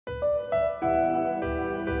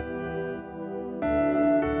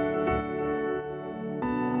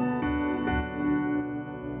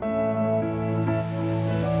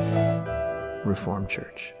Reformed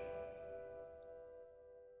Church.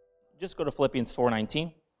 Just go to Philippians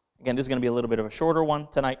 4:19. Again, this is going to be a little bit of a shorter one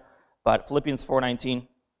tonight, but Philippians 4:19,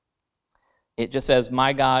 it just says,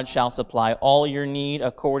 "My God shall supply all your need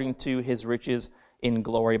according to his riches in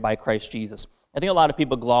glory by Christ Jesus." I think a lot of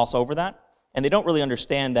people gloss over that, and they don't really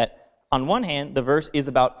understand that, on one hand, the verse is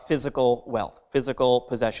about physical wealth, physical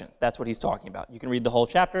possessions. That's what he's talking about. You can read the whole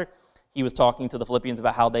chapter. He was talking to the Philippians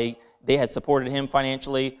about how they had supported him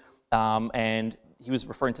financially, and he was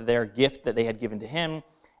referring to their gift that they had given to him.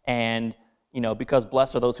 And, because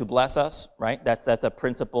blessed are those who bless us, right? That's a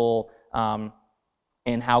principle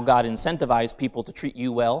in how God incentivized people to treat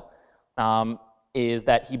you well, is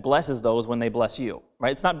that he blesses those when they bless you,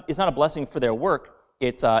 right? It's not a blessing for their work.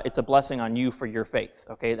 It's a blessing on you for your faith,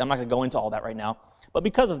 okay? I'm not going to go into all that right now. But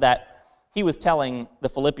because of that, he was telling the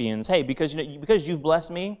Philippians, hey, because you've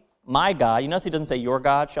blessed me, my God, you notice he doesn't say your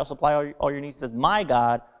God shall supply all your needs. He says, my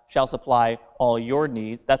God shall supply all your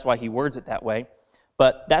needs. That's why he words it that way.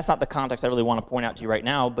 But that's not the context I really want to point out to you right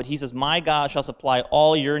now. But he says, my God shall supply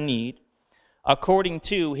all your need according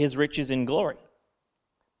to his riches in glory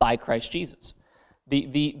by Christ Jesus.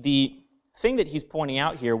 The thing that he's pointing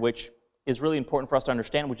out here, which is really important for us to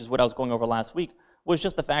understand, which is what I was going over last week, was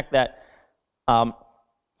just the fact that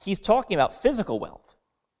he's talking about physical wealth.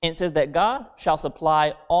 And it says that God shall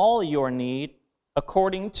supply all your need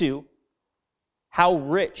according to how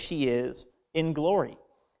rich he is in glory.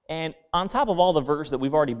 And on top of all the verses that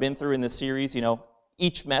we've already been through in this series,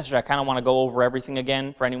 each message I kind of want to go over everything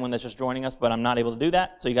again for anyone that's just joining us, but I'm not able to do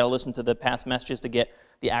that. So you got to listen to the past messages to get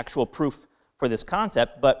the actual proof for this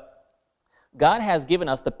concept. But God has given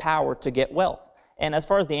us the power to get wealth. And as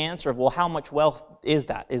far as the answer of, well, how much wealth is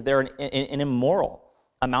that? Is there an immoral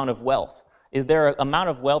amount of wealth? Is there an amount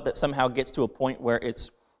of wealth that somehow gets to a point where it's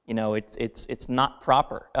not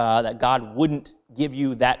proper, that God wouldn't give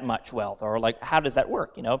you that much wealth? Or how does that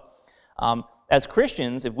work, As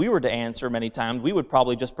Christians, if we were to answer many times, we would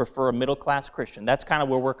probably just prefer a middle-class Christian. That's kind of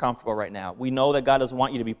where we're comfortable right now. We know that God doesn't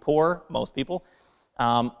want you to be poor, most people.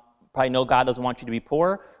 Probably know God doesn't want you to be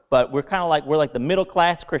poor, but we're kind of like the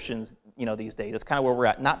middle-class Christians, these days. That's kind of where we're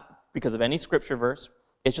at. Not because of any scripture verse.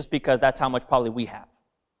 It's just because that's how much probably we have.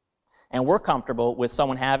 And we're comfortable with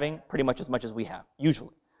someone having pretty much as we have,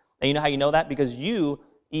 usually. And you know how you know that? Because you,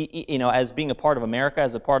 as being a part of America,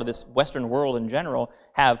 as a part of this Western world in general,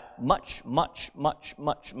 have much, much, much,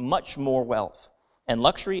 much, much more wealth and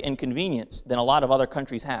luxury and convenience than a lot of other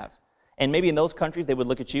countries have. And maybe in those countries, they would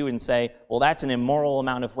look at you and say, well, that's an immoral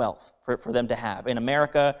amount of wealth for them to have. In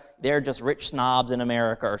America, they're just rich snobs in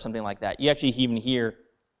America or something like that. You actually even hear,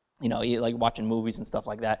 like watching movies and stuff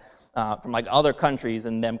like that from other countries,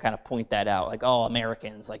 and them kind of point that out, like, oh,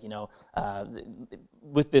 Americans,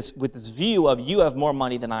 with this view of you have more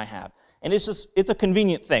money than I have. And it's a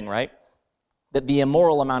convenient thing, right? That the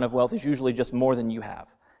immoral amount of wealth is usually just more than you have.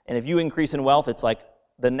 And if you increase in wealth, it's like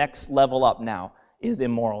the next level up now is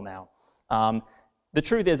immoral now. The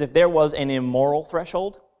truth is, if there was an immoral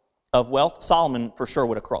threshold of wealth, Solomon for sure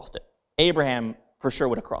would have crossed it. Abraham for sure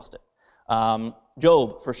would have crossed it.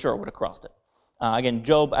 Job for sure would have crossed it. Again,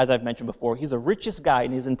 Job, as I've mentioned before, he's the richest guy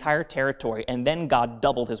in his entire territory, and then God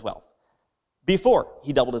doubled his wealth. Before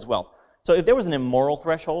he doubled his wealth. So if there was an immoral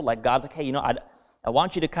threshold, like God's like, hey, I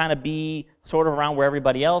want you to kind of be sort of around where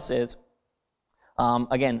everybody else is.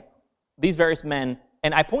 Again, these various men,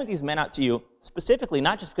 and I point these men out to you specifically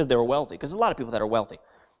not just because they were wealthy, because there's a lot of people that are wealthy.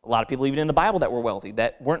 A lot of people even in the Bible that were wealthy,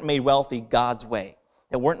 that weren't made wealthy God's way,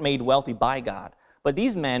 that weren't made wealthy by God. But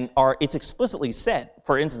these men it's explicitly said,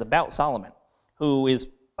 for instance, about Solomon, who is,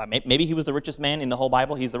 maybe he was the richest man in the whole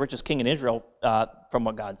Bible. He's the richest king in Israel, from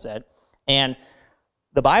what God said. And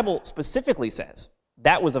the Bible specifically says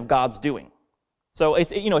that was of God's doing. So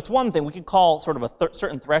it's one thing, we could call sort of a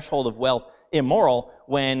certain threshold of wealth immoral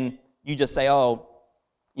when you just say, oh,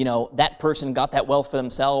 that person got that wealth for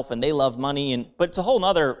themselves and they love money. But it's a whole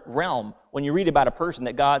other realm when you read about a person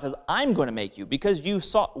that God says, I'm going to make you because you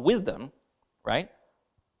sought wisdom, right?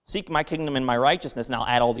 Seek my kingdom and my righteousness, and I'll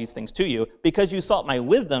add all these things to you. Because you sought my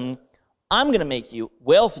wisdom, I'm going to make you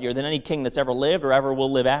wealthier than any king that's ever lived or ever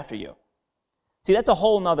will live after you. See, that's a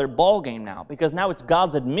whole other ballgame now, because now it's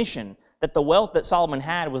God's admission that the wealth that Solomon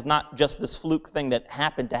had was not just this fluke thing that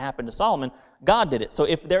happened to Solomon. God did it. So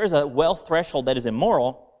if there is a wealth threshold that is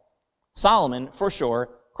immoral, Solomon, for sure,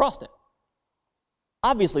 crossed it.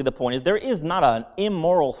 Obviously, the point is there is not an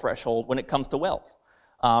immoral threshold when it comes to wealth.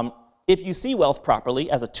 If you see wealth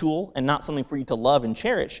properly as a tool and not something for you to love and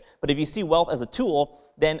cherish, but if you see wealth as a tool,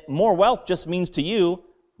 then more wealth just means to you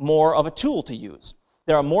more of a tool to use.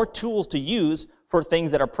 There are more tools to use for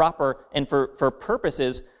things that are proper and for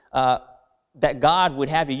purposes that God would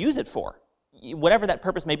have you use it for. whatever that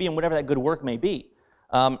purpose may be and whatever that good work may be.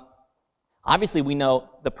 Obviously, we know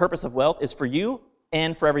the purpose of wealth is for you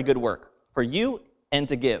and for every good work. For you and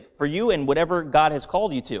to give. For you and whatever God has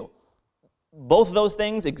called you to. Both of those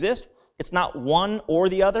things exist. It's not one or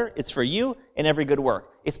the other. It's for you and every good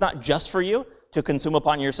work. It's not just for you to consume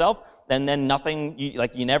upon yourself, and then nothing,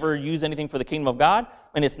 you never use anything for the kingdom of God,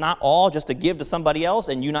 and it's not all just to give to somebody else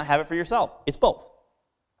and you not have it for yourself. It's both.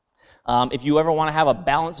 If you ever want to have a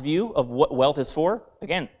balanced view of what wealth is for,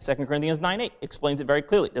 again, 2 Corinthians 9:8 explains it very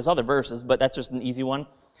clearly. There's other verses, but that's just an easy one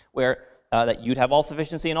where that you'd have all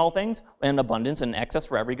sufficiency in all things and abundance and excess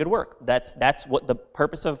for every good work. That's what the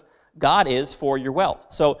purpose of God is for your wealth.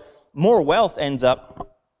 So more wealth ends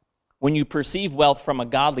up, when you perceive wealth from a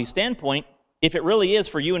godly standpoint, if it really is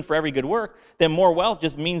for you and for every good work, then more wealth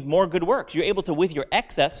just means more good works. You're able to, with your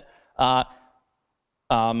excess,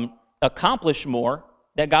 accomplish more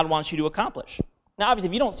that God wants you to accomplish. Now, obviously,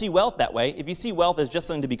 if you don't see wealth that way, if you see wealth as just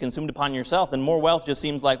something to be consumed upon yourself, then more wealth just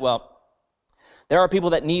seems like, well, there are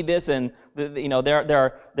people that need this, and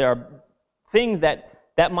there are things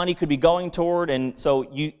that money could be going toward, and so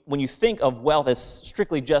when you think of wealth as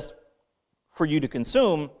strictly just for you to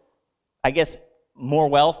consume, I guess more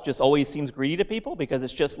wealth just always seems greedy to people because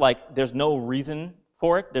it's just like there's no reason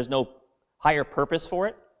for it, there's no higher purpose for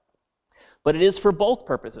it. But it is for both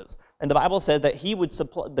purposes. And the Bible said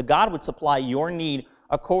that God would supply your need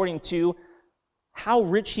according to how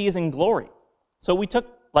rich he is in glory. So we took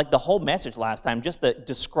the whole message last time just to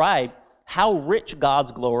describe how rich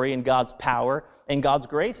God's glory and God's power and God's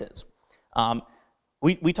grace is.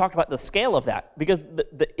 We talked about the scale of that, because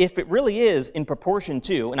if it really is in proportion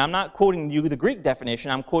to, and I'm not quoting you the Greek definition,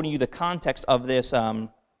 I'm quoting you the context of this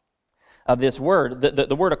word.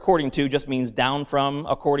 The word according to just means down from,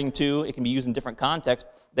 according to. It can be used in different contexts.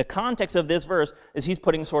 The context of this verse is he's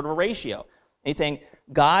putting sort of a ratio. And he's saying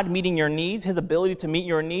God meeting your needs, his ability to meet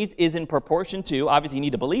your needs is in proportion to, obviously you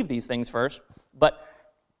need to believe these things first, but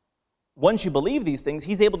once you believe these things,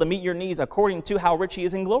 he's able to meet your needs according to how rich he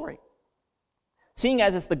is in glory. Seeing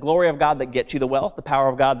as it's the glory of God that gets you the wealth, the power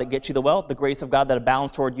of God that gets you the wealth, the grace of God that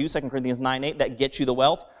abounds toward you, 2 Corinthians 9:8, that gets you the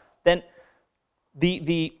wealth, then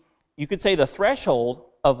you could say the threshold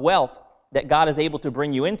of wealth that God is able to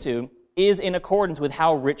bring you into is in accordance with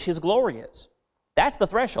how rich his glory is. That's the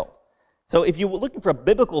threshold. So if you're looking for a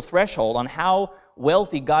biblical threshold on how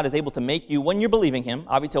wealthy God is able to make you when you're believing him,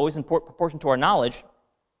 obviously always in proportion to our knowledge,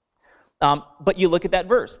 but you look at that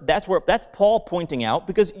verse. That's Paul pointing out,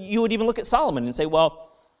 because you would even look at Solomon and say,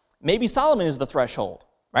 well, maybe Solomon is the threshold,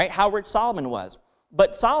 right? How rich Solomon was.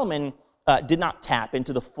 But Solomon did not tap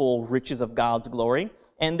into the full riches of God's glory,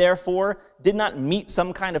 and therefore did not meet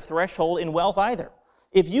some kind of threshold in wealth either.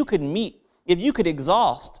 If you could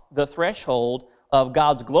exhaust the threshold of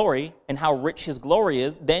God's glory and how rich his glory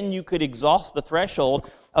is, then you could exhaust the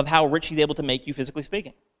threshold of how rich he's able to make you, physically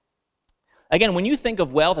speaking. Again, when you think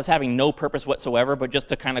of wealth as having no purpose whatsoever, but just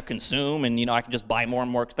to kind of consume, and I can just buy more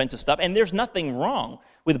and more expensive stuff, and there's nothing wrong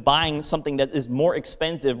with buying something that is more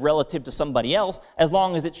expensive relative to somebody else, as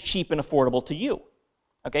long as it's cheap and affordable to you.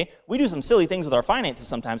 Okay? We do some silly things with our finances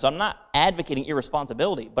sometimes, so I'm not advocating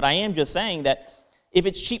irresponsibility, but I am just saying that if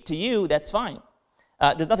it's cheap to you, that's fine.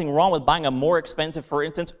 There's nothing wrong with buying a more expensive, for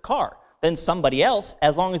instance, car than somebody else,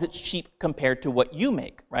 as long as it's cheap compared to what you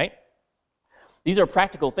make, right? These are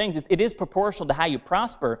practical things. It is proportional to how you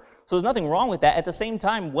prosper, so there's nothing wrong with that. At the same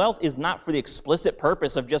time, wealth is not for the explicit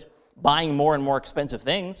purpose of just buying more and more expensive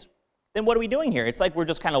things. Then what are we doing here? It's like we're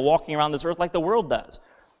just kind of walking around this earth like the world does,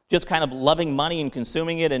 just kind of loving money and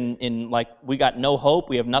consuming it, and like we got no hope.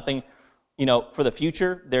 We have nothing, for the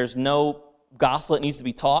future. There's no gospel that needs to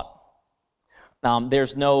be taught.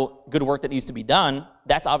 There's no good work that needs to be done.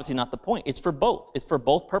 That's obviously not the point. It's for both. It's for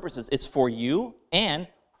both purposes. It's for you and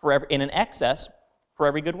in an excess for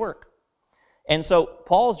every good work. And so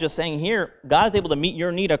Paul's just saying here, God is able to meet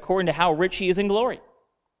your need according to how rich he is in glory.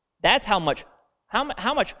 That's how much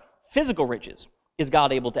physical riches is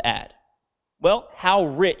God able to add. Well, how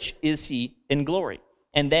rich is he in glory?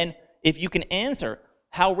 And then if you can answer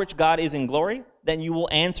how rich God is in glory, then you will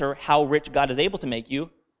answer how rich God is able to make you,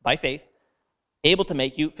 by faith, able to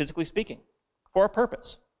make you, physically speaking, for a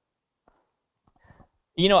purpose.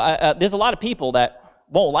 There's a lot of people that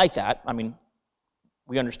won't like that. I mean,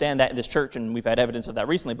 we understand that in this church, and we've had evidence of that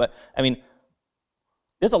recently, but,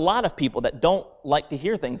 there's a lot of people that don't like to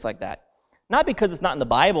hear things like that. Not because it's not in the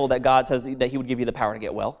Bible that God says that he would give you the power to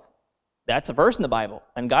get wealth. That's a verse in the Bible.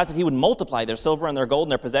 And God said he would multiply their silver and their gold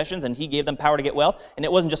and their possessions, and he gave them power to get wealth. And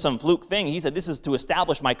it wasn't just some fluke thing. He said, this is to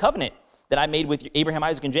establish my covenant that I made with Abraham,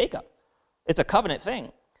 Isaac, and Jacob. It's a covenant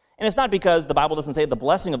thing. And it's not because the Bible doesn't say the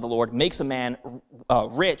blessing of the Lord makes a man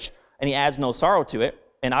rich and he adds no sorrow to it.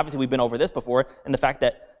 And obviously we've been over this before, and the fact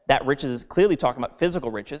that riches is clearly talking about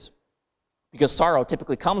physical riches, because sorrow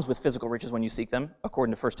typically comes with physical riches when you seek them,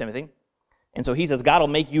 according to 1 Timothy. And so he says God will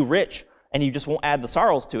make you rich, and you just won't add the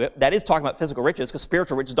sorrows to it. That is talking about physical riches, because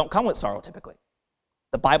spiritual riches don't come with sorrow typically.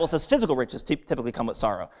 The Bible says physical riches typically come with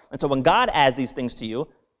sorrow. And so when God adds these things to you,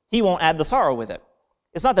 he won't add the sorrow with it.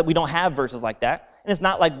 It's not that we don't have verses like that, and it's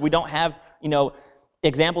not like we don't have,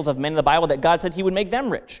 examples of men in the Bible that God said he would make them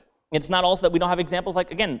rich. It's not also that we don't have examples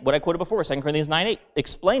like, again, what I quoted before, 2 Corinthians 9:8,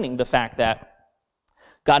 explaining the fact that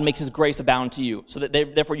God makes his grace abound to you, so that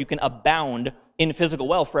therefore you can abound in physical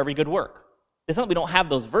wealth for every good work. It's not that we don't have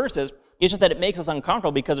those verses, it's just that it makes us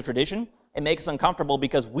uncomfortable because of tradition. It makes us uncomfortable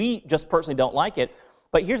because we just personally don't like it.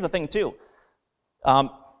 But here's the thing too.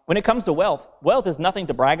 When it comes to wealth is nothing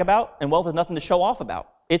to brag about, and wealth is nothing to show off about.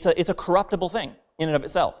 It's a corruptible thing in and of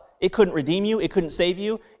itself. It couldn't redeem you, it couldn't save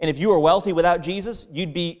you, and if you were wealthy without Jesus,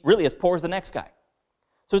 you'd be really as poor as the next guy.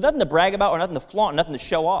 So there's nothing to brag about or nothing to flaunt, nothing to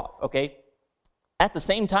show off, okay? At the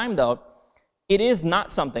same time, though, it is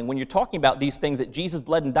not something, when you're talking about these things that Jesus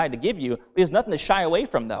bled and died to give you, there's nothing to shy away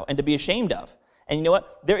from, though, and to be ashamed of. And you know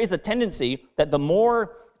what? There is a tendency that the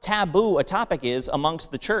more taboo a topic is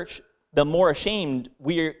amongst the church, the more ashamed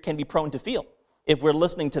we can be prone to feel if we're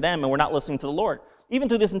listening to them and we're not listening to the Lord. Even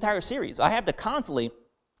through this entire series, I have to constantly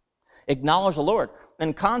acknowledge the Lord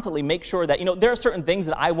and constantly make sure that, there are certain things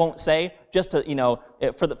that I won't say just to,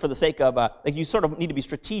 for the sake of, you sort of need to be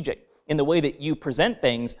strategic in the way that you present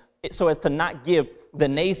things so as to not give the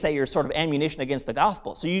naysayers sort of ammunition against the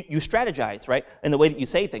gospel. So you strategize, right, in the way that you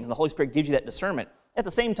say things, and the Holy Spirit gives you that discernment. At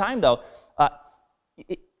the same time, though,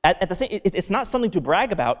 it's not something to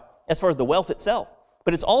brag about as far as the wealth itself,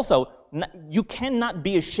 but it's also, you cannot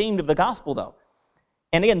be ashamed of the gospel, though.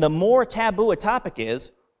 And again, the more taboo a topic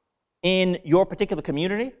is in your particular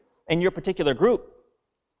community and your particular group,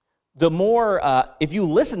 the more, if you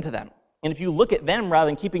listen to them, and if you look at them rather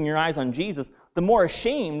than keeping your eyes on Jesus, the more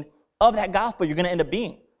ashamed of that gospel you're going to end up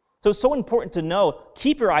being. So it's so important to know,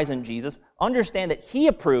 keep your eyes on Jesus, understand that he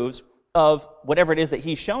approves of whatever it is that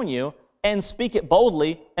he's shown you, and speak it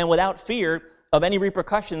boldly and without fear of any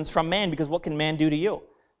repercussions from man, because what can man do to you?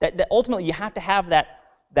 That ultimately you have to have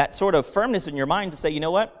that sort of firmness in your mind to say, you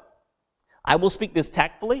know what? I will speak this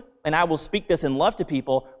tactfully, and I will speak this in love to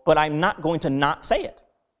people, but I'm not going to not say it.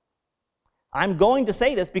 I'm going to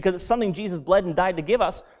say this because it's something Jesus bled and died to give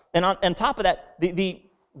us, and on top of that,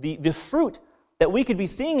 the fruit that we could be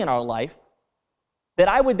seeing in our life that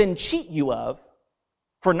I would then cheat you of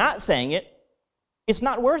for not saying it, it's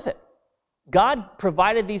not worth it. God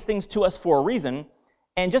provided these things to us for a reason,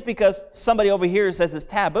 and just because somebody over here says it's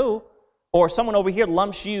taboo, or someone over here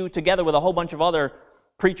lumps you together with a whole bunch of other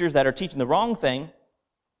preachers that are teaching the wrong thing,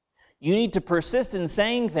 you need to persist in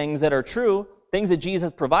saying things that are true, things that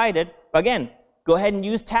Jesus provided. Again, go ahead and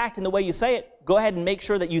use tact in the way you say it. Go ahead and make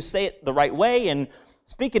sure that you say it the right way and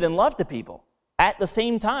speak it in love to people. At the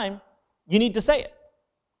same time, you need to say it.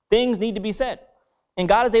 Things need to be said. And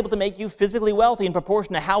God is able to make you physically wealthy in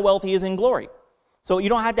proportion to how wealthy he is in glory. So you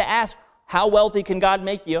don't have to ask, how wealthy can God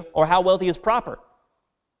make you, or how wealthy is proper?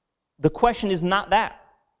 The question is not that.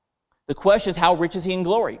 The question is, how rich is he in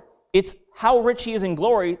glory? It's how rich he is in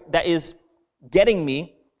glory that is getting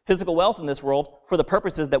me physical wealth in this world for the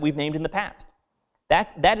purposes that we've named in the past.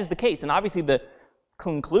 That is the case. And obviously the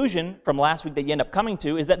conclusion from last week that you end up coming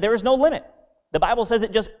to is that there is no limit. The Bible says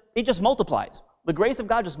it just multiplies. The grace of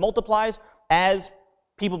God just multiplies as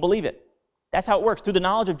people believe it. That's how it works. Through the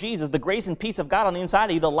knowledge of Jesus, the grace and peace of God on the inside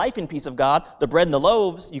of you, the life and peace of God, the bread and the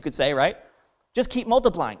loaves, you could say, right? Just keep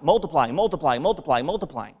multiplying, multiplying, multiplying, multiplying,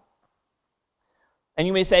 multiplying. And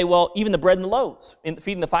you may say, well, even the bread and the loaves, in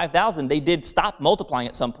feeding the 5,000, they did stop multiplying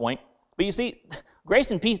at some point. But you see,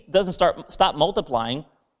 grace and peace doesn't stop multiplying,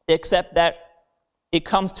 except that it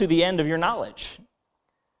comes to the end of your knowledge.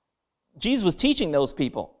 Jesus was teaching those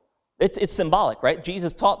people. It's symbolic, right?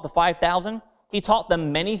 Jesus taught the 5,000. He taught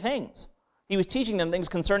them many things. He was teaching them things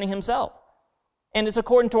concerning himself. And it's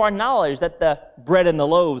according to our knowledge that the bread and the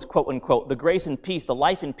loaves, quote unquote, the grace and peace, the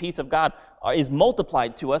life and peace of God is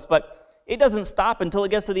multiplied to us, but it doesn't stop until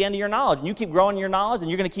it gets to the end of your knowledge. And you keep growing your knowledge, and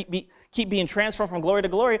you're going to keep being transformed from glory to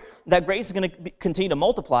glory. That grace is going to continue to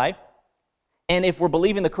multiply. And if we're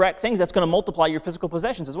believing the correct things, that's going to multiply your physical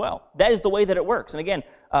possessions as well. That is the way that it works. And again,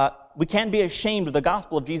 we can't be ashamed of the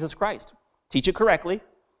gospel of Jesus Christ. Teach it correctly.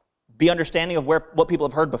 Be understanding of what people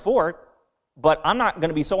have heard before. But I'm not going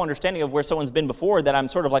to be so understanding of where someone's been before that I'm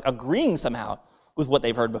sort of like agreeing somehow with what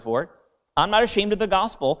they've heard before. I'm not ashamed of the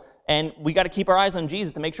gospel, and we got to keep our eyes on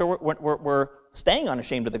Jesus to make sure we're staying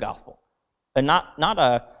unashamed of the gospel and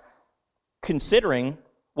not considering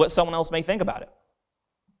what someone else may think about it.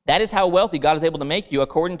 That is how wealthy God is able to make you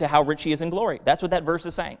according to how rich he is in glory. That's what that verse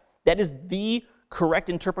is saying. That is the correct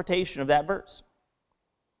interpretation of that verse.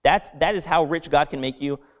 That is how rich God can make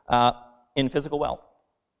you in physical wealth.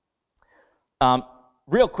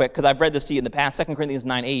 Real quick, because I've read this to you in the past, 2 Corinthians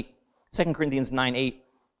 9:8. 2 Corinthians 9:8.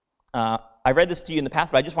 I read this to you in the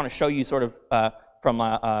past, but I just want to show you sort of from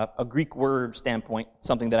a Greek word standpoint,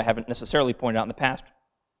 something that I haven't necessarily pointed out in the past.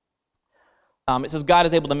 It says, God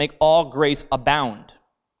is able to make all grace abound.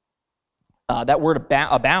 That word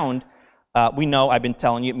abound, we know, I've been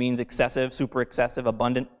telling you, it means excessive, super excessive,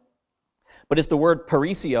 abundant. But it's the word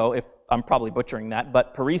perisio, if I'm probably butchering that,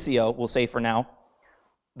 but perisio, we'll say for now,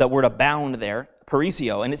 the word abound there,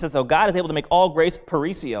 perisio. And it says, so God is able to make all grace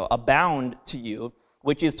perisio, abound to you,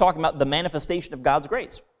 which is talking about the manifestation of God's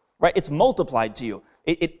grace, right? It's multiplied to you.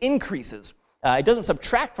 It increases. It doesn't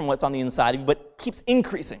subtract from what's on the inside of you, but keeps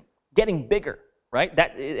increasing, getting bigger, right?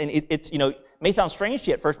 It's may sound strange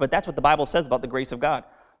to you at first, but that's what the Bible says about the grace of God.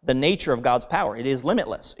 The nature of God's power. It is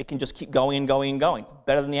limitless. It can just keep going and going and going. It's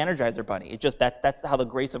better than the Energizer Bunny. That's how the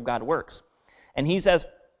grace of God works. And he says,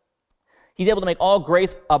 he's able to make all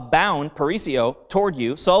grace abound, perisio, toward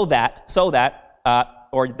you, so that,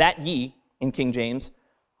 or that ye, in King James,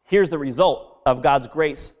 here's the result of God's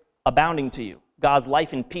grace abounding to you. God's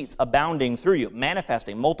life and peace abounding through you,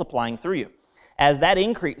 manifesting, multiplying through you. As that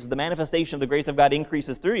increases, the manifestation of the grace of God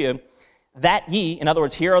increases through you, that ye, in other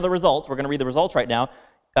words, here are the results, we're going to read the results right now,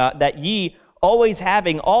 that ye, always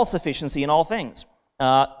having all sufficiency in all things,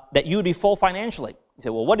 that you would be full financially. You say,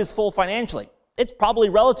 well, what is full financially? It's probably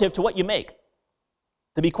relative to what you make,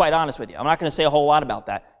 to be quite honest with you. I'm not going to say a whole lot about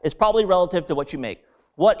that. It's probably relative to what you make.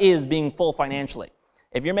 What is being full financially?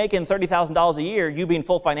 If you're making $30,000 a year, you being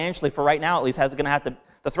full financially for right now at least the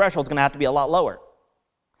threshold's going to have to be a lot lower.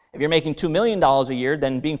 If you're making $2 million a year,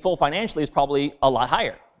 then being full financially is probably a lot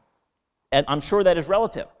higher. And I'm sure that is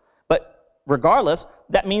relative. But regardless,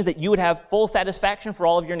 that means that you would have full satisfaction for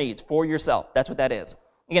all of your needs, for yourself. That's what that is.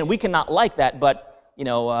 Again, we cannot like that, but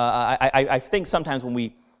I think sometimes when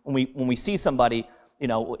we see somebody,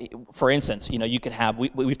 for instance, you could have,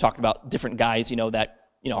 we've talked about different guys, that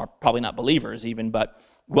are probably not believers even, but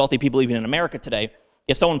wealthy people even in America today.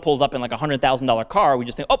 If someone pulls up in like a $100,000 car, we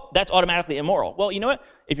just think, oh, that's automatically immoral. Well, you know what?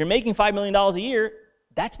 If you're making $5 million a year,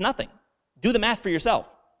 that's nothing. Do the math for yourself.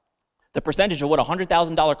 The percentage of what a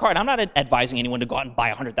 $100,000 car, and I'm not advising anyone to go out and buy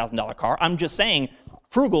a $100,000 car. I'm just saying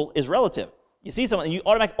frugal is relative. You see someone, and you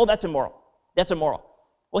automatically, oh, that's immoral. That's immoral.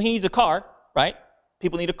 Well, he needs a car, right?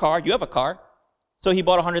 People need a car. You have a car. So he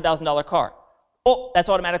bought a $100,000 car. Oh, that's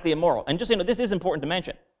automatically immoral. And just so you know, this is important to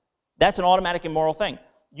mention. That's an automatic immoral thing.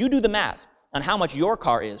 You do the math on how much your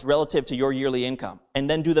car is relative to your yearly income, and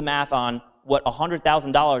then do the math on what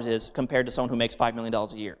 $100,000 is compared to someone who makes $5 million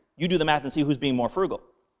a year. You do the math and see who's being more frugal.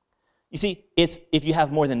 You see, it's if you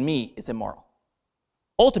have more than me, it's immoral.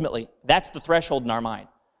 Ultimately, that's the threshold in our mind.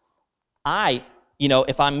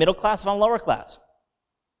 If I'm middle class, if I'm lower class,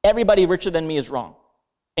 everybody richer than me is wrong.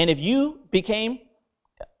 And if you became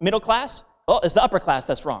middle class, oh, it's the upper class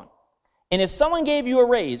that's wrong. And if someone gave you a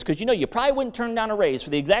raise, because you probably wouldn't turn down a raise for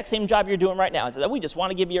the exact same job you're doing right now, and said, we just want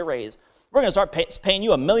to give you a raise. We're going to start paying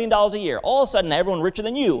you $1 million a year. All of a sudden, everyone richer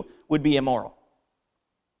than you would be immoral.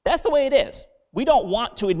 That's the way it is. We don't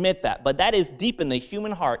want to admit that, but that is deep in the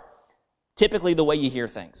human heart, typically the way you hear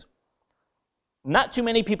things. Not too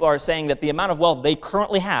many people are saying that the amount of wealth they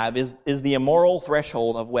currently have is the immoral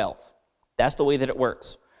threshold of wealth. That's the way that it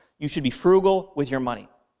works. You should be frugal with your money.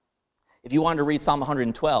 If you wanted to read Psalm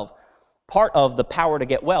 112, part of the power to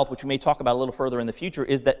get wealth, which we may talk about a little further in the future,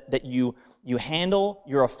 is that you handle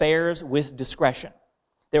your affairs with discretion.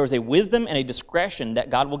 There is a wisdom and a discretion that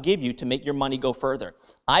God will give you to make your money go further.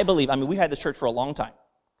 We've had this church for a long time.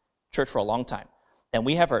 And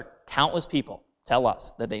we have heard countless people tell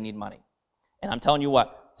us that they need money. And I'm telling you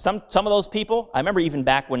what, some of those people, I remember even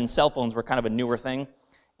back when cell phones were kind of a newer thing,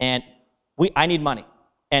 and I need money.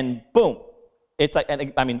 And boom, it's like,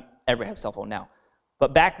 everybody has a cell phone now.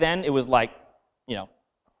 But back then, it was like, kind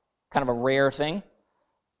of a rare thing.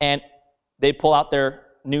 And they'd pull out their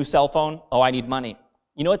new cell phone, oh, I need money.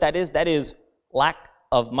 You know what that is? That is lack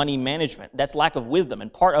of money management. That's lack of wisdom.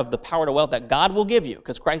 And part of the power to wealth that God will give you,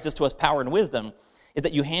 because Christ is to us power and wisdom, is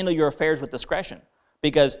that you handle your affairs with discretion.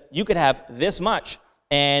 Because you could have this much,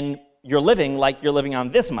 and you're living like you're living on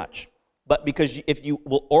this much. But because if you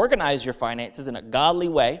will organize your finances in a godly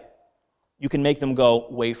way, you can make them go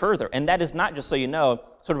way further. And that is not, just so you know,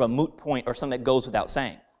 sort of a moot point or something that goes without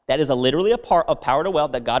saying. That is literally a part of power to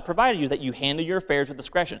wealth that God provided you, is that you handle your affairs with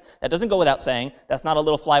discretion. That doesn't go without saying. That's not a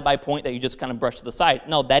little fly-by point that you just kind of brush to the side.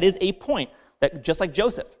 No, that is a point that, just like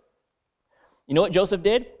Joseph. You know what Joseph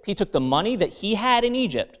did? He took the money that he had in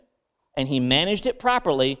Egypt and he managed it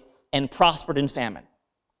properly and prospered in famine.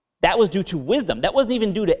 That was due to wisdom. That wasn't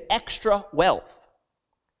even due to extra wealth.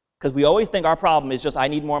 Because we always think our problem is just, I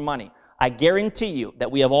need more money. I guarantee you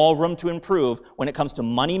that we have all room to improve when it comes to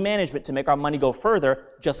money management to make our money go further,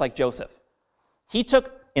 just like Joseph. He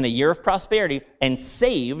took in a year of prosperity and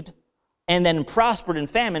saved and then prospered in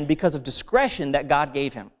famine because of discretion that God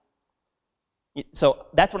gave him. So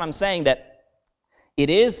that's what I'm saying, that it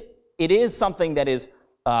is something that is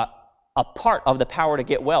a part of the power to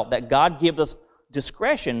get wealth, that God gives us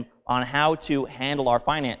discretion on how to handle our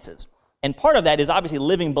finances. And part of that is obviously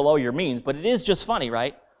living below your means, but it is just funny,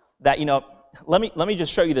 right? That, let me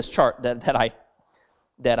just show you this chart that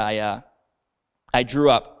I drew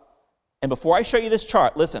up. And before I show you this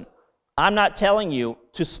chart, listen, I'm not telling you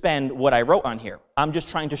to spend what I wrote on here. I'm just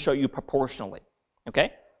trying to show you proportionally,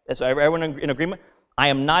 okay? So everyone in agreement? I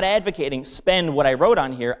am not advocating spend what I wrote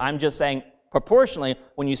on here. I'm just saying proportionally,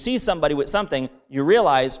 when you see somebody with something, you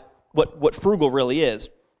realize what frugal really is.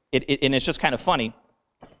 And it's just kind of funny.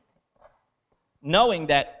 Knowing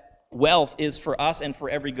that wealth is for us and for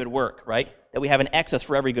every good work, right? That we have an excess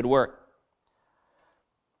for every good work.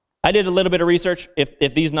 I did a little bit of research.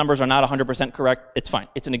 If these numbers are not 100% correct, it's fine.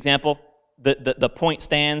 It's an example. The point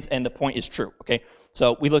stands and the point is true, okay?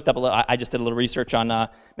 So we looked up a little, I just did a little research on,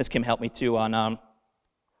 Ms. Kim helped me too, on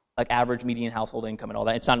like average median household income and all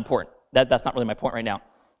that. It's not important. That's not really my point right now.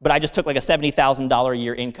 But I just took like a $70,000 a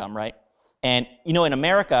year income, right? And in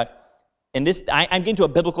America, and this, I'm getting to a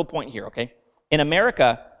biblical point here, okay? In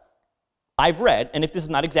America, I've read, and if this is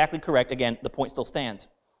not exactly correct, again, the point still stands,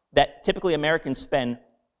 that typically Americans spend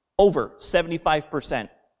over 75%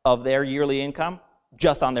 of their yearly income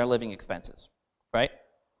just on their living expenses, right?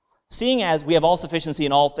 Seeing as we have all sufficiency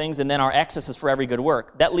in all things and then our excess is for every good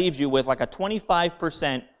work, that leaves you with like a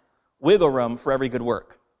 25% wiggle room for every good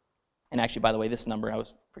work. And actually, by the way, this number I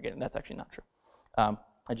was forgetting, that's actually not true.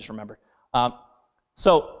 I just remembered.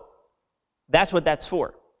 So that's what that's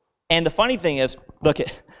for. And the funny thing is, look,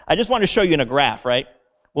 I just want to show you in a graph, right?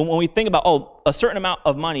 When we think about, a certain amount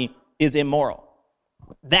of money is immoral.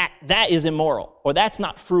 That is immoral, or that's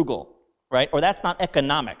not frugal, right? Or that's not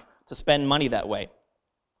economic to spend money that way.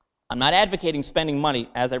 I'm not advocating spending money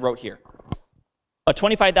as I wrote here. A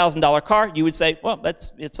 $25,000 car, you would say, well,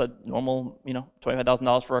 it's a normal,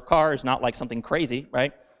 $25,000 for a car is not like something crazy,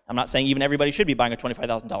 right? I'm not saying even everybody should be buying a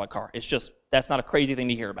 $25,000 car. It's just, that's not a crazy thing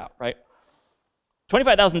to hear about, right?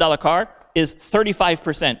 $25,000 car is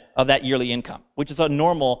 35% of that yearly income, which is a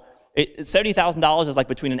normal, $70,000 is like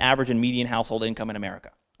between an average and median household income in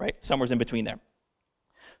America, right? Somewhere's in between there.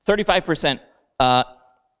 35%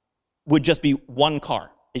 would just be one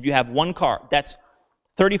car. If you have one car, that's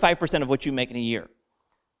 35% of what you make in a year.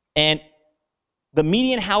 And the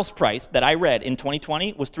median house price that I read in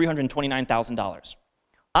 2020 was $329,000.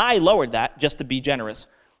 I lowered that, just to be generous,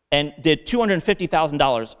 and did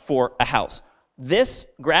 $250,000 for a house. This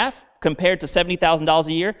graph, compared to $70,000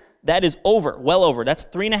 a year, that is well over. That's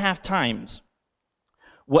 3.5 times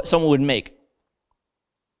what someone would make,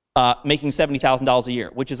 making $70,000 a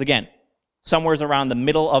year, which is, again, somewhere around the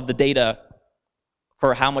middle of the data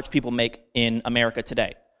for how much people make in America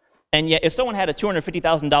today. And yet, if someone had a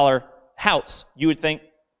 $250,000 house, you would think,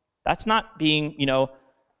 that's not being,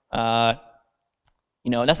 that's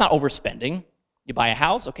not overspending. You buy a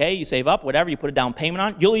house, okay, you save up, whatever, you put a down payment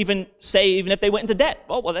on. You'll even say, even if they went into debt,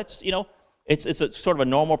 well, that's, it's a sort of a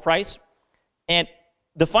normal price. And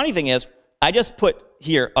the funny thing is, I just put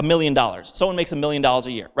here $1 million. Someone makes $1 million a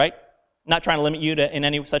year, right? Not trying to limit you in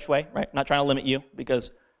any such way, right? Not trying to limit you because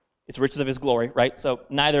it's riches of his glory, right? So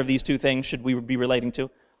neither of these two things should we be relating to.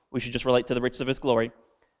 We should just relate to the riches of his glory.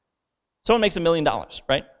 Someone makes $1 million,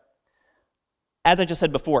 right? As I just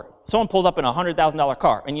said before, someone pulls up in a $100,000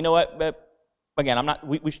 car, and you know what? Again, I'm not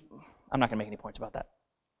going to make any points about that.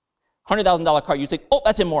 $100,000 car, you say, oh,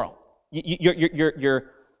 that's immoral. Your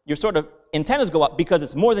sort of antennas go up because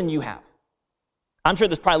it's more than you have. I'm sure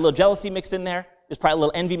there's probably a little jealousy mixed in there. There's probably a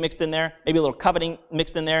little envy mixed in there, maybe a little coveting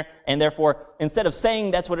mixed in there, and therefore, instead of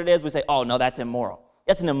saying that's what it is, we say, oh, no, that's immoral.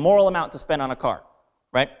 That's an immoral amount to spend on a car,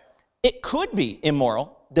 right? It could be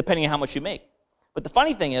immoral, depending on how much you make. But the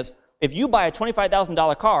funny thing is, if you buy a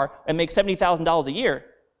 $25,000 car and make $70,000 a year,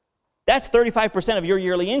 that's 35% of your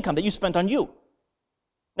yearly income that you spent on you.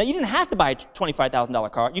 Now, you didn't have to buy a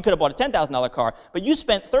 $25,000 car. You could have bought a $10,000 car, but you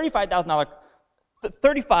spent $35%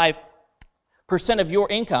 of your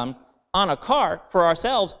income on a car for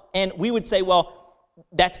ourselves, and we would say, well,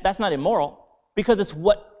 that's not immoral because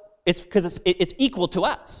it's equal to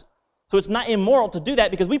us. So it's not immoral to do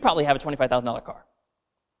that because we probably have a $25,000 car.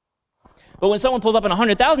 But when someone pulls up in a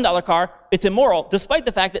 $100,000 car, it's immoral, despite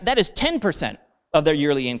the fact that that is 10% of their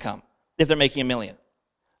yearly income if they're making $1 million.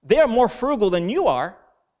 They're more frugal than you are,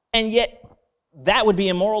 and yet that would be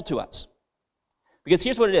immoral to us. Because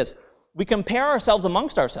here's what it is. We compare ourselves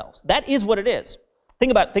amongst ourselves. That is what it is.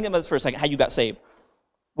 Think about this for a second, how you got saved.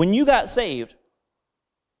 When you got saved,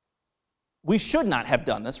 we should not have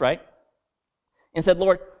done this, right? And said,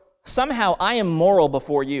 Lord, somehow I am moral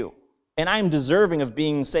before you, and I am deserving of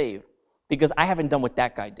being saved because I haven't done what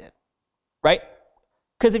that guy did, right?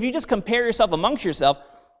 Because if you just compare yourself amongst yourself,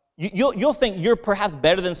 you'll think you're perhaps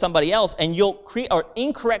better than somebody else, and you'll create an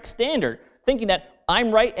incorrect standard, thinking that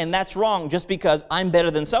I'm right and that's wrong just because I'm better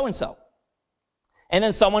than so-and-so. And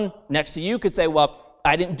then someone next to you could say, well,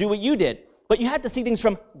 I didn't do what you did. But you have to see things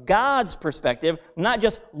from God's perspective, not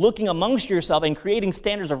just looking amongst yourself and creating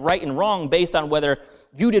standards of right and wrong based on whether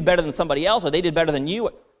you did better than somebody else or they did better than you.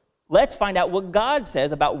 Let's find out what God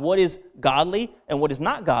says about what is godly and what is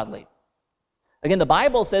not godly. Again, the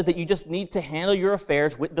Bible says that you just need to handle your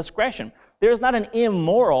affairs with discretion. There is not an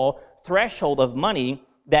immoral threshold of money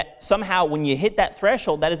that somehow when you hit that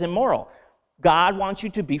threshold, that is immoral. God wants you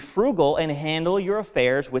to be frugal and handle your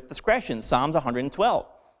affairs with discretion. Psalms 112.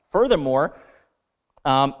 Furthermore,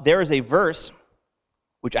 there is a verse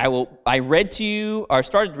which I read to you, or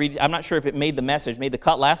started reading. I'm not sure if it made the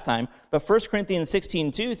cut last time, but 1 Corinthians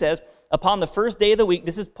 16:2 says, upon the first day of the week,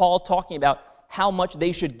 this is Paul talking about how much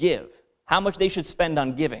they should give, how much they should spend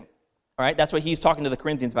on giving. All right, that's what he's talking to the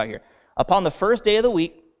Corinthians about here. Upon the first day of the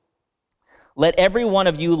week, let every one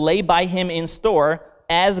of you lay by him in store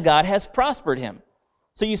as God has prospered him.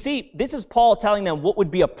 So you see, this is Paul telling them what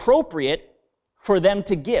would be appropriate for them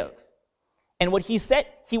to give. And what he said,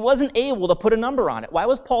 he wasn't able to put a number on it. Why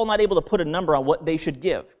was Paul not able to put a number on what they should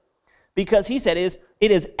give? Because he said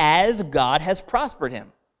it is as God has prospered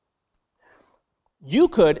him. You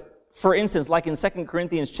could, for instance, like in 2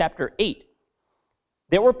 Corinthians chapter 8,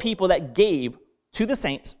 there were people that gave to the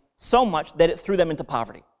saints so much that it threw them into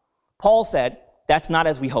poverty. Paul said, that's not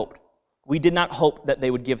as we hoped. We did not hope that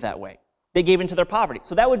they would give that way. They gave into their poverty.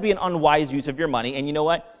 So that would be an unwise use of your money. And you know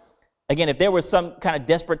what? Again, if there was some kind of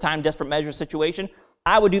desperate time, desperate measure situation,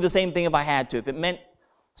 I would do the same thing if I had to, if it meant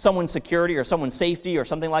someone's security or someone's safety or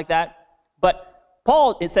something like that. But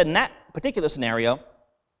Paul, it said in that particular scenario,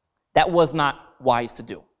 that was not wise to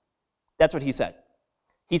do. That's what he said.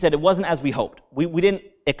 He said it wasn't as we hoped. We didn't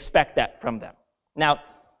expect that from them. Now,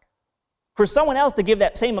 for someone else to give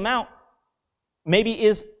that same amount maybe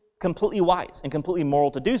is completely wise and completely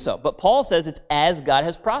moral to do so. But Paul says it's as God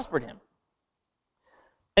has prospered him.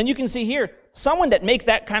 And you can see here, someone that makes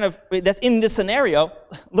that kind of, that's in this scenario,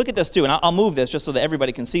 look at this too, and I'll move this just so that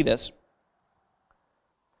everybody can see this.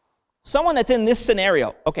 Someone that's in this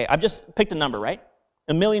scenario, okay, I've just picked a number, right?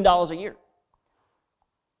 $1 million a year.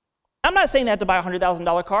 I'm not saying they have to buy a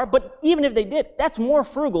 $100,000 car, but even if they did, that's more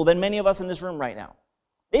frugal than many of us in this room right now.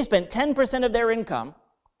 They spent 10% of their income,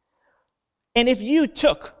 and if you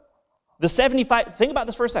took the 75, think about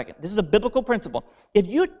this for a second. This is a biblical principle. If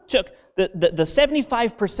you took the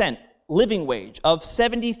 75% living wage of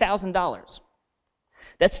 $70,000,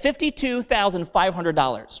 that's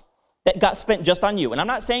 $52,500 that got spent just on you. And I'm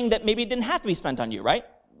not saying that maybe it didn't have to be spent on you, right?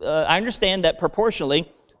 I understand that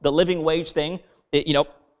proportionally, the living wage thing,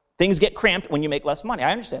 things get cramped when you make less money.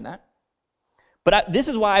 I understand that. But this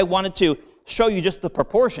is why I wanted to show you just the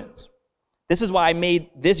proportions. This is why I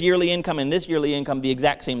made this yearly income and this yearly income the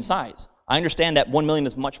exact same size. I understand that 1 million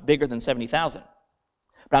is much bigger than 70,000.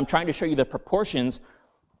 But I'm trying to show you the proportions,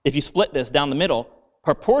 if you split this down the middle,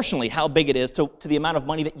 proportionally how big it is to the amount of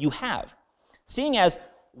money that you have. Seeing as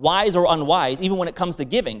wise or unwise, even when it comes to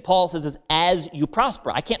giving, Paul says is as you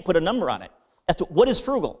prosper. I can't put a number on it. As to what is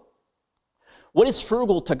frugal? What is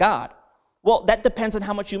frugal to God? Well, that depends on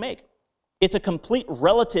how much you make. It's a complete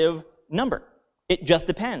relative number. It just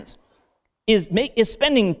depends. Is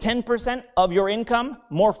spending 10% of your income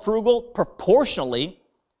more frugal proportionally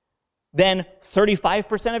than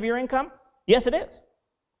 35% of your income? Yes, it is.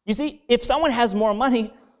 You see, if someone has more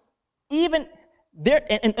money, even there,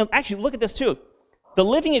 and actually look at this too. The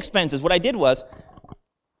living expenses, what I did was,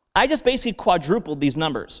 I just basically quadrupled these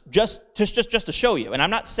numbers just to show you. And I'm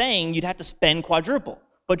not saying you'd have to spend quadruple,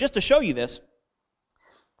 but just to show you this,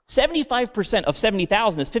 75% of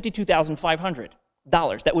 70,000 is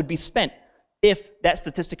 $52,500 that would be spent if that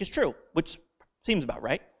statistic is true, which seems about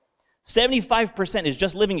right. 75% is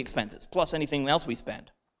just living expenses, plus anything else we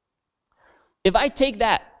spend. If I take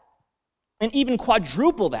that and even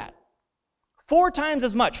quadruple that, 4 times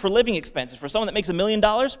as much for living expenses for someone that makes $1 million,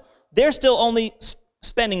 they're still only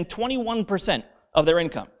spending 21% of their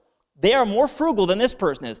income. They are more frugal than this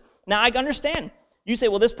person is. Now, I understand You say,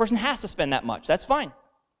 well, this person has to spend that much. That's fine.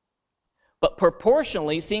 But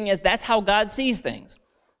proportionally, seeing as that's how God sees things,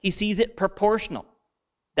 he sees it proportional.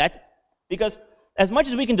 That's because as much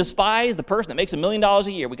as we can despise the person that makes $1 million a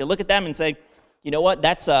year, we can look at them and say, you know what,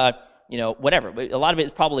 that's, whatever. A lot of it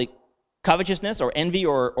is probably covetousness or envy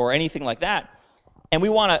or anything like that. And we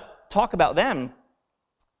want to talk about them.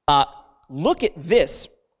 Look at this.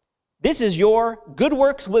 This is your good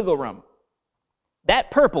works wiggle room. That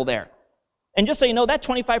purple there. And just so you know, that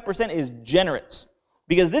 25% is generous.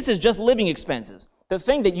 Because this is just living expenses. The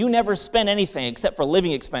thing that you never spend anything except for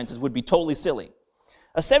living expenses would be totally silly.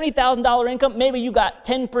 A $70,000 income, maybe you got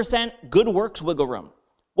 10% good works wiggle room.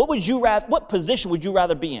 What position would you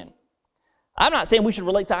rather be in? I'm not saying we should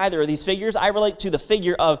relate to either of these figures. I relate to the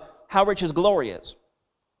figure of how rich his glory is.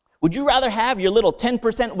 Would you rather have your little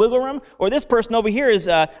 10% wiggle room? Or this person over here is,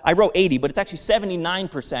 I wrote 80, but it's actually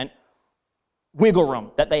 79% wiggle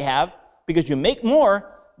room that they have. Because you make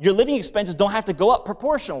more, your living expenses don't have to go up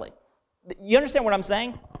proportionally. You understand what I'm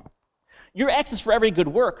saying? Your X is for every good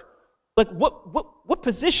work. Like, what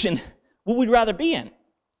position would we rather be in?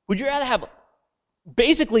 Would you rather have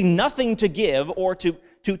basically nothing to give or to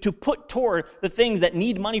put toward the things that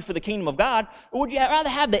need money for the kingdom of God? Or would you rather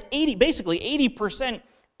have the 80%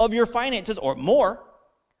 of your finances or more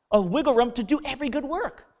of wiggle room to do every good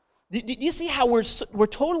work? Do you see how we're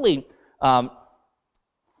totally,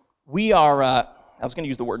 we are, I was going to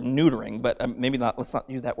use the word neutering, but maybe not. Let's not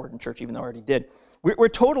use that word in church, even though I already did. We're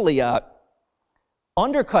totally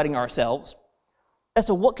undercutting ourselves as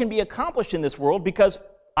to what can be accomplished in this world because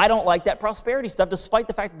I don't like that prosperity stuff, despite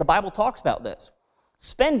the fact that the Bible talks about this.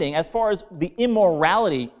 Spending, as far as the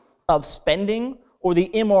immorality of spending or the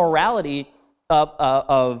immorality of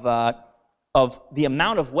the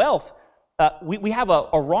amount of wealth, we have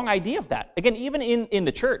a wrong idea of that. Again, even in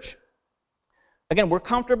the church. Again, we're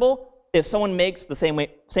comfortable if someone makes the same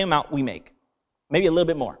amount we make, maybe a little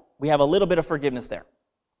bit more. We have a little bit of forgiveness there.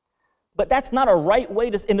 But that's not a right way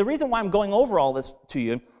to, and the reason why I'm going over all this to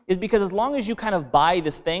you is because as long as you kind of buy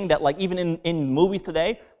this thing that like even in movies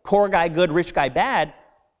today, poor guy good, rich guy bad,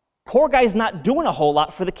 poor guy's not doing a whole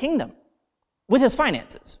lot for the kingdom with his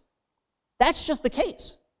finances. That's just the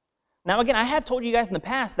case. Now again, I have told you guys in the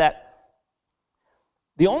past that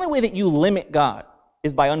the only way that you limit God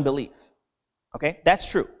is by unbelief. Okay? That's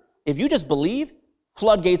true. If you just believe,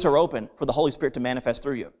 floodgates are open for the Holy Spirit to manifest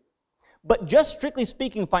through you. But just strictly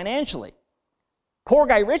speaking financially, poor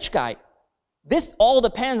guy, rich guy, this all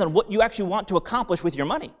depends on what you actually want to accomplish with your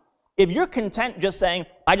money. If you're content just saying,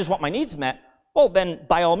 I just want my needs met, well, then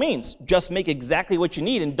by all means, just make exactly what you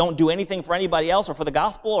need and don't do anything for anybody else or for the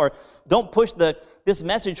gospel or don't push this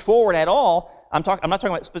message forward at all. I'm not talking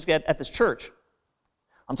about specifically at this church.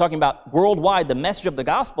 I'm talking about worldwide, the message of the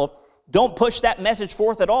gospel. Don't push that message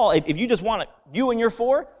forth at all. If you just want it, you and your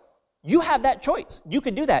four, you have that choice. You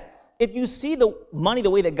could do that. If you see the money the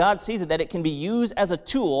way that God sees it, that it can be used as a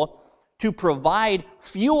tool to provide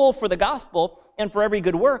fuel for the gospel and for every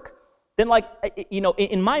good work, then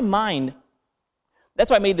in my mind, that's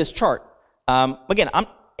why I made this chart. Again, I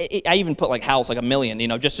even put like house, like $1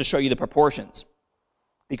 million, just to show you the proportions.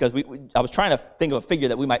 Because I was trying to think of a figure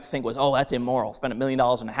that we might think was, oh, that's immoral. Spend $1 million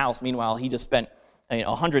in a house. Meanwhile, he just spent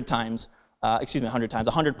 100%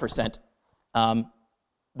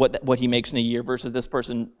 what he makes in a year versus this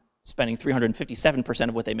person spending 357%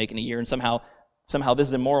 of what they make in a year, and somehow this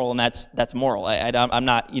is immoral and that's moral. I'm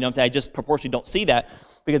not, I just proportionally don't see that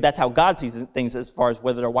because that's how God sees things as far as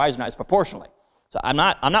whether they're wise or not is proportionally. So I'm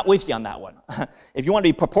not with you on that one. If you want to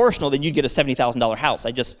be proportional, then you'd get a $70,000 house.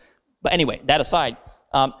 But anyway, that aside,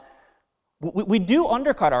 we do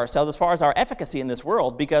undercut ourselves as far as our efficacy in this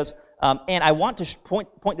world because, and I want to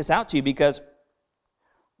point this out to you because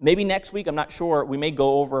maybe next week, I'm not sure, we may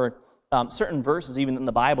go over certain verses even in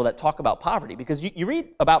the Bible that talk about poverty because you read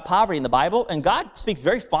about poverty in the Bible and God speaks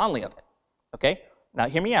very fondly of it. Okay? Now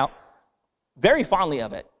hear me out. Very fondly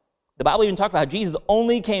of it. The Bible even talks about how Jesus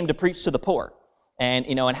only came to preach to the poor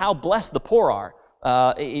and how blessed the poor are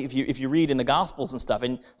if you read in the Gospels and stuff.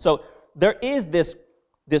 And so there is this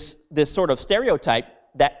sort of stereotype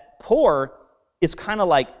that poor is kind of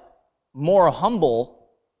like more humble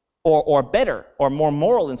or better or more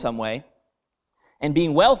moral in some way. And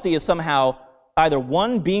being wealthy is somehow either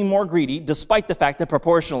one, being more greedy, despite the fact that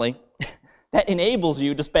proportionally that enables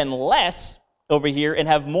you to spend less over here and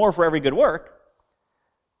have more for every good work.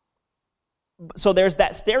 So there's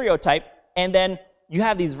that stereotype. And then you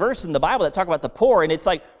have these verses in the Bible that talk about the poor. And it's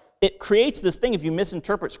like, it creates this thing if you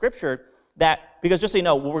misinterpret Scripture that, because just so you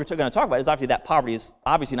know, what we're going to talk about is obviously that poverty is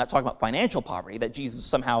obviously not talking about financial poverty, that Jesus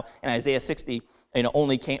somehow in Isaiah 60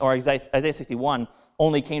 only came, or Isaiah 61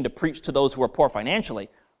 only came to preach to those who are poor financially.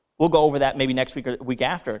 We'll go over that maybe next week or the week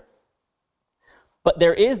after. But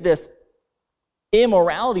there is this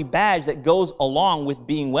immorality badge that goes along with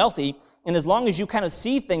being wealthy, and as long as you kind of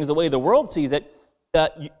see things the way the world sees it,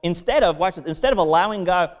 instead of allowing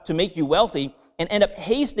God to make you wealthy and end up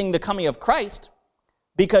hastening the coming of Christ,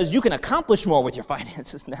 because you can accomplish more with your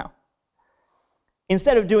finances now.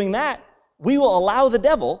 Instead of doing that, we will allow the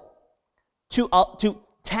devil to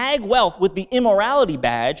tag wealth with the immorality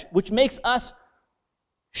badge, which makes us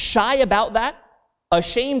shy about that,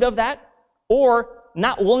 ashamed of that, or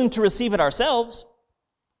not willing to receive it ourselves.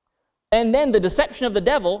 And then the deception of the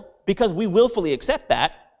devil, because we willfully accept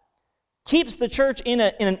that, keeps the church in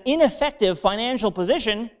an ineffective financial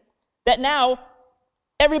position that now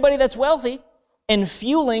everybody that's wealthy and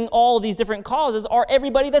fueling all of these different causes are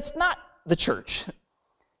everybody that's not the church.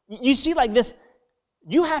 You see, like this,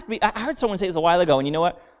 you have to be, I heard someone say this a while ago, and you know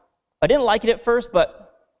what? I didn't like it at first,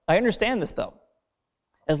 but I understand this though.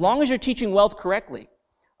 As long as you're teaching wealth correctly,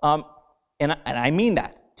 and I mean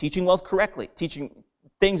that, teaching wealth correctly, teaching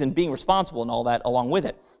things and being responsible and all that along with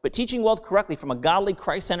it, but teaching wealth correctly from a godly,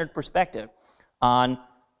 Christ-centered perspective on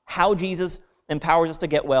how Jesus empowers us to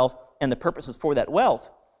get wealth and the purposes for that wealth.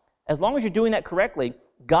 As long as you're doing that correctly,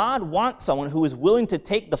 God wants someone who is willing to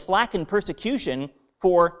take the flack and persecution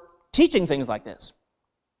for teaching things like this.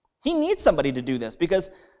 He needs somebody to do this because,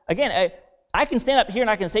 again, I can stand up here and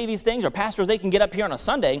I can say these things, or pastors, they can get up here on a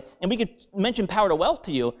Sunday and we could mention power to wealth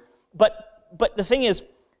to you, but the thing is,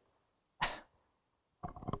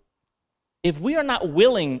 if we are not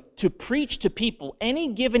willing to preach to people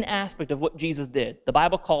any given aspect of what Jesus did, the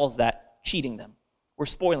Bible calls that cheating them. We're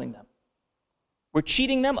spoiling them. We're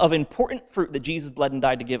cheating them of important fruit that Jesus bled and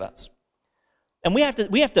died to give us. And we have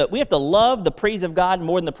to love the praise of God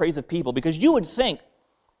more than the praise of people, because you would think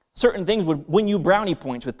certain things would win you brownie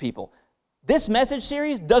points with people. This message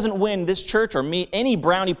series doesn't win this church or me any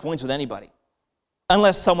brownie points with anybody,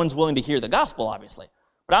 unless someone's willing to hear the gospel, obviously.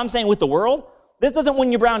 But I'm saying with the world, this doesn't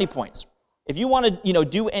win you brownie points. If you want to,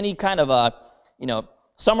 do any kind of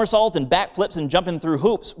somersaults and backflips and jumping through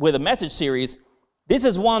hoops with a message series, this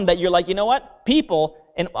is one that you're like, you know what? People,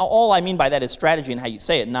 and all I mean by that is strategy and how you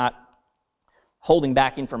say it, not holding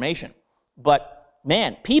back information. But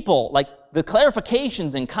man, people, like the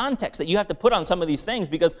clarifications and context that you have to put on some of these things,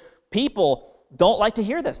 because people don't like to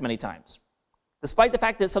hear this many times, despite the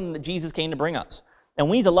fact that it's something that Jesus came to bring us. And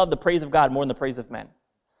we need to love the praise of God more than the praise of men.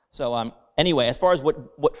 So anyway, as far as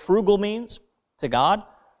what frugal means to God,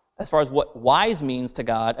 as far as what wise means to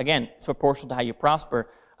God, again, it's proportional to how you prosper.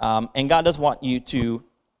 And God does want you to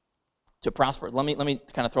prosper. Let me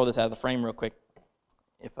kind of throw this out of the frame real quick.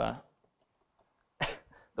 If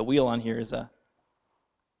the wheel on here is all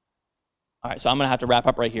right, so I'm going to have to wrap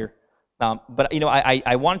up right here. But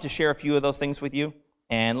I wanted to share a few of those things with you,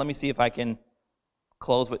 and let me see if I can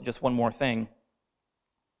close with just one more thing.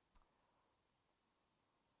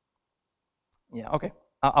 Yeah, okay.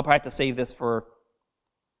 I'll probably have to save this for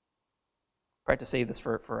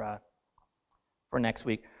next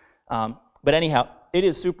week. But anyhow, it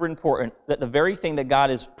is super important that the very thing that God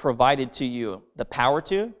has provided to you, the power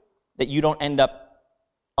to, that you don't end up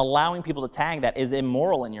allowing people to tag that is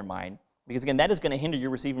immoral in your mind. Because again, that is going to hinder your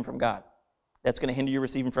receiving from God. That's going to hinder your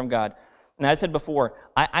receiving from God. And as I said before,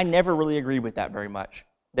 I never really agree with that very much.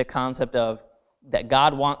 The concept of that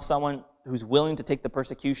God wants someone who's willing to take the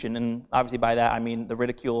persecution, and obviously by that I mean the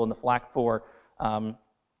ridicule and the flack for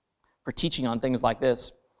teaching on things like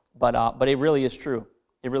this. But it really is true.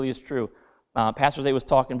 It really is true. Pastor Zay was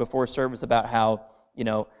talking before service about how,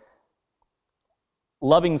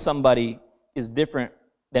 loving somebody is different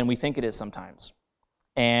than we think it is sometimes.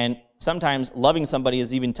 And sometimes loving somebody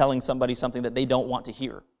is even telling somebody something that they don't want to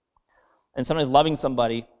hear. And sometimes loving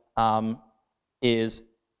somebody is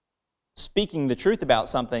speaking the truth about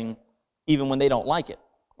something even when they don't like it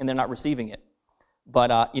and they're not receiving it.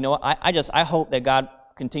 But I hope that God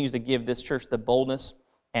continues to give this church the boldness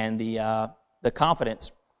and the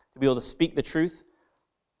confidence to be able to speak the truth,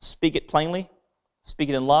 speak it plainly, speak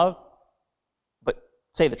it in love, but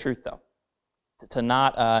say the truth though. To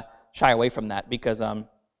not shy away from that, because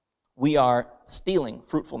we are stealing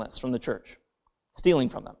fruitfulness from the church, stealing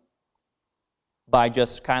from them by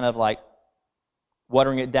just kind of like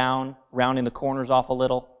watering it down, rounding the corners off a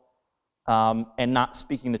little, and not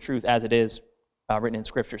speaking the truth as it is written in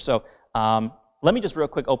Scripture. So let me just real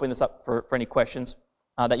quick open this up for any questions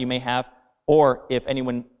that you may have, or if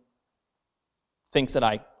anyone thinks that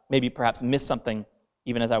I maybe perhaps missed something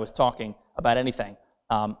even as I was talking about anything.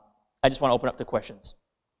 I just want to open up to questions.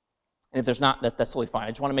 And if there's not, that's totally fine.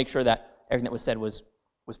 I just want to make sure that everything that was said was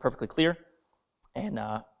perfectly clear. and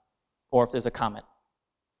or if there's a comment.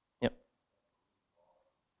 Yep.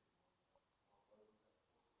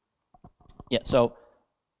 Yeah. So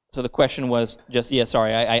the question was just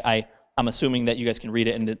sorry. I'm assuming that you guys can read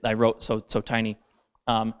it, and that I wrote so tiny.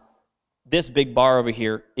 This big bar over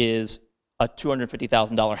here is a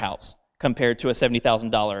 $250,000 house compared to a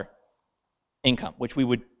 $70,000 income, which we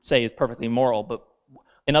would say is perfectly moral. But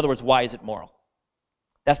in other words, why is it moral?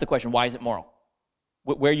 That's the question. Why is it moral?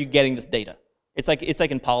 Where are you getting this data? It's like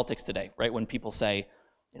in politics today, right? When people say,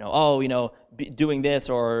 doing this,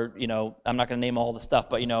 or I'm not going to name all the stuff,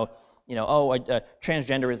 but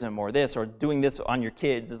transgenderism or this, or doing this on your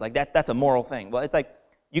kids is like that's a moral thing. Well, it's like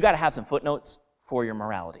you got to have some footnotes for your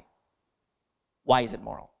morality. Why is it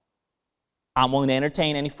moral? I'm willing to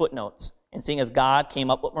entertain any footnotes. And seeing as God came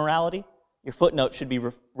up with morality, your footnote should be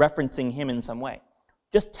referencing him in some way.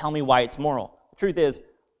 Just tell me why it's moral. The truth is,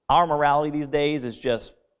 our morality these days is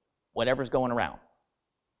just whatever's going around.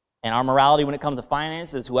 And our morality when it comes to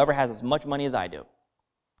finance is whoever has as much money as I do.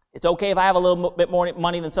 It's okay if I have a little bit more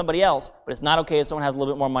money than somebody else, but it's not okay if someone has a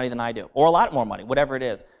little bit more money than I do, or a lot more money, whatever it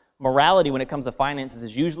is. Morality when it comes to finances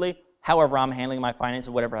is usually however I'm handling my finances,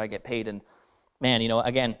 whatever I get paid. And man,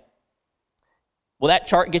 again, will that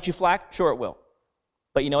chart get you flack? Sure it will.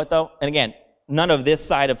 But you know what though? And again, none of this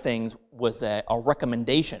side of things was a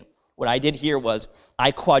recommendation. What I did here was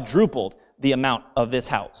I quadrupled the amount of this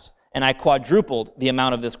house, and I quadrupled the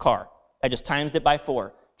amount of this car. I just times it by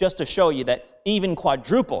 4, just to show you that even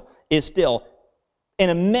quadruple is still an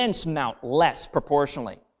immense amount less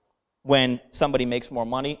proportionally when somebody makes more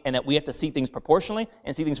money, and that we have to see things proportionally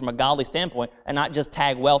and see things from a godly standpoint and not just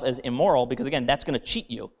tag wealth as immoral, because again, that's going to cheat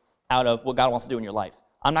you out of what God wants to do in your life.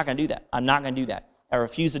 I'm not going to do that. I'm not going to do that. I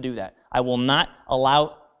refuse to do that. I will not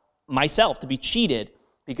allow myself to be cheated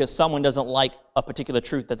because someone doesn't like a particular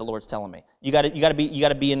truth that the Lord's telling me. You got to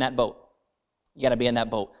be in that boat. You got to be in that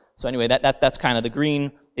boat. So anyway, that's kind of the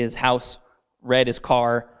green is house, red is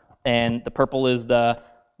car, and the purple is the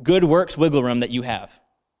good works wiggle room that you have.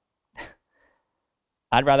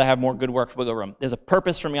 I'd rather have more good works wiggle room. There's a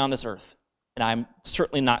purpose for me on this earth, and I'm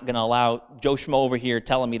certainly not going to allow Joe Schmo over here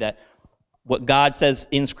telling me that what God says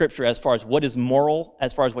in Scripture as far as what is moral,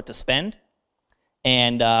 as far as what to spend,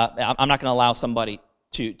 and I'm not going to allow somebody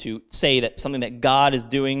to say that something that God is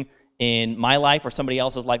doing in my life or somebody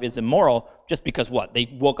else's life is immoral just because what? They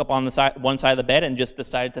woke up on the one side of the bed and just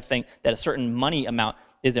decided to think that a certain money amount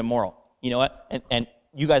is immoral. You know what? And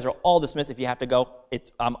you guys are all dismissed if you have to go.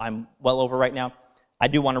 I'm well over right now. I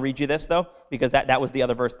do want to read you this, though, because that was the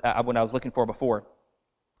other verse when I was looking for before.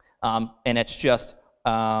 And it's just,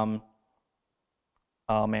 oh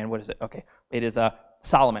man, what is it? Okay, it is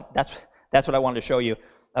Solomon. That's what I wanted to show you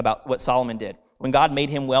about what Solomon did. When God made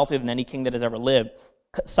him wealthier than any king that has ever lived,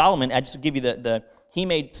 Solomon, I just give you he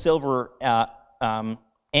made silver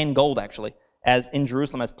and gold, actually, as in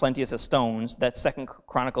Jerusalem as plenteous as stones. That's 2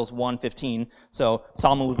 Chronicles 1:15. So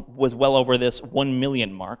Solomon was well over this 1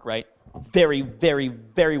 million mark, right? Very, very,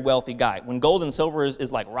 very wealthy guy. When gold and silver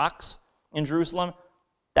is like rocks in Jerusalem,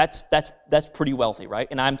 that's pretty wealthy, right?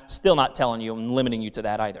 And I'm still not telling you, I'm limiting you to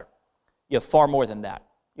that either. You have far more than that.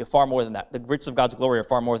 You have far more than that. The riches of God's glory are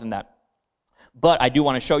far more than that. But I do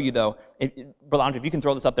want to show you, though, Brother Andre, if you can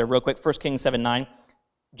throw this up there real quick, 1 Kings 7:9,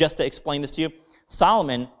 just to explain this to you.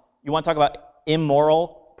 Solomon, you want to talk about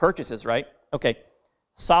immoral purchases, right? Okay.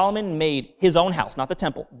 Solomon made his own house, not the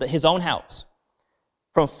temple, his own house,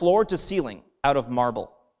 from floor to ceiling out of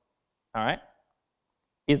marble. All right?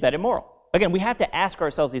 Is that immoral? Again, we have to ask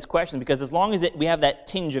ourselves these questions, because as long as we have that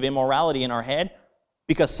tinge of immorality in our head,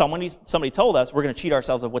 because somebody told us, we're going to cheat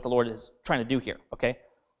ourselves of what the Lord is trying to do here, okay?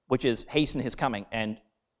 Which is hasten his coming and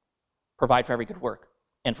provide for every good work,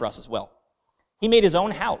 and for us as well. He made his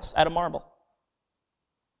own house out of marble.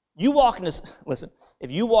 If you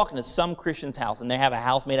walk into some Christian's house and they have a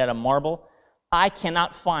house made out of marble, I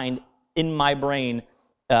cannot find in my brain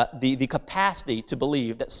the capacity to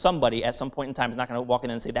believe that somebody at some point in time is not going to walk in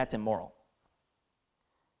and say, that's immoral.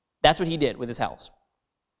 That's what he did with his house.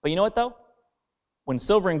 But you know what, though? When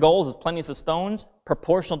silver and gold is plenteous of stones,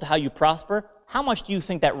 proportional to how you prosper, how much do you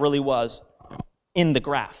think that really was in the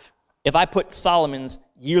graph? If I put Solomon's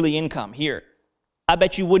yearly income here, I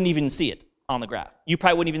bet you wouldn't even see it on the graph. You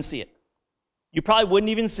probably wouldn't even see it. You probably wouldn't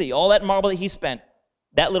even see all that marble that he spent.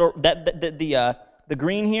 The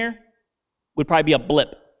green here would probably be a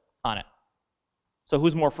blip on it. So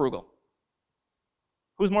who's more frugal?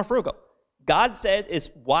 Who's more frugal? God says it's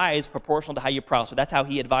wise proportional to how you prosper. That's how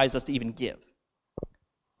he advised us to even give.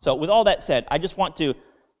 So with all that said, I just want to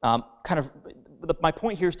my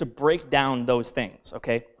point here is to break down those things,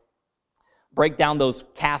 okay? Break down those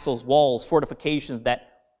castles, walls, fortifications that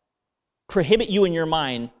prohibit you in your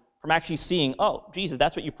mind from actually seeing, oh, Jesus,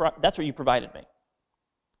 that's what you provided me.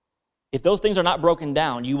 If those things are not broken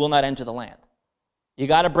down, you will not enter the land. You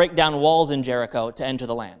got to break down walls in Jericho to enter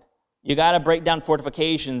the land. You got to break down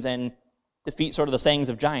fortifications and defeat sort of the sayings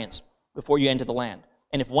of giants before you enter the land.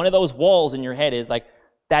 And if one of those walls in your head is like,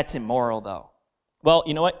 that's immoral though, well,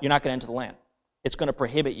 you know what? You're not going to enter the land. It's going to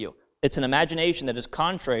prohibit you. It's an imagination that is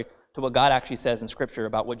contrary to what God actually says in Scripture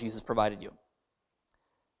about what Jesus provided you.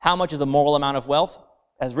 How much is a moral amount of wealth?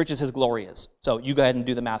 As rich as his glory is. So you go ahead and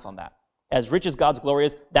do the math on that. As rich as God's glory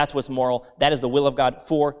is, that's what's moral. That is the will of God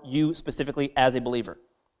for you specifically as a believer.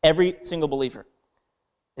 Every single believer.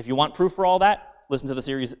 If you want proof for all that, listen to the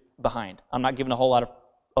series behind. I'm not giving a whole lot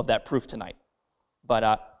of that proof tonight.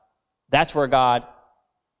 But that's where God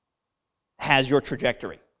has your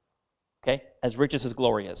trajectory. Okay? As rich as his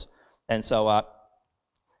glory is. And so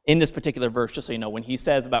in this particular verse, just so you know, when he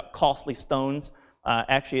says about costly stones,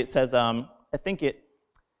 actually it says, I think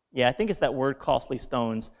it's that word costly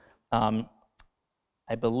stones. I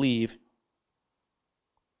believe,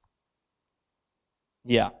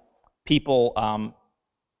 people,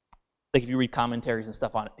 like if you read commentaries and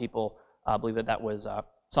stuff on it, people believe that was a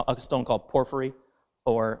stone called porphyry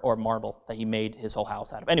or marble that he made his whole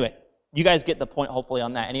house out of. Anyway, you guys get the point, hopefully,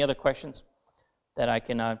 on that. Any other questions that I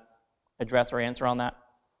can address or answer on that?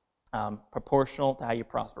 Proportional to how you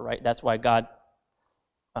prosper, right? That's why God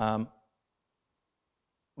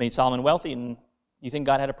made Solomon wealthy, and you think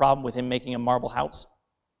God had a problem with him making a marble house?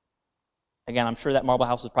 Again, I'm sure that marble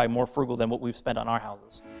house was probably more frugal than what we've spent on our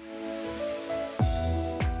houses.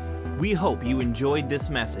 We hope you enjoyed this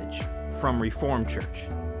message from Reformed Church.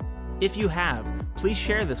 If you have, please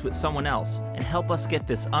share this with someone else and help us get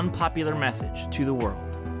this unpopular message to the world.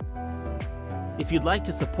 If you'd like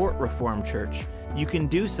to support Reformed Church, you can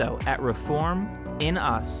do so at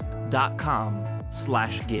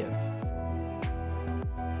reforminus.com/give.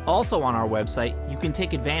 Also on our website, you can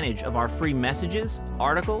take advantage of our free messages,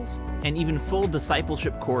 articles, and even full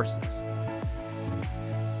discipleship courses.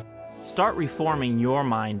 Start reforming your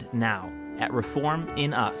mind now at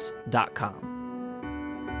reforminus.com.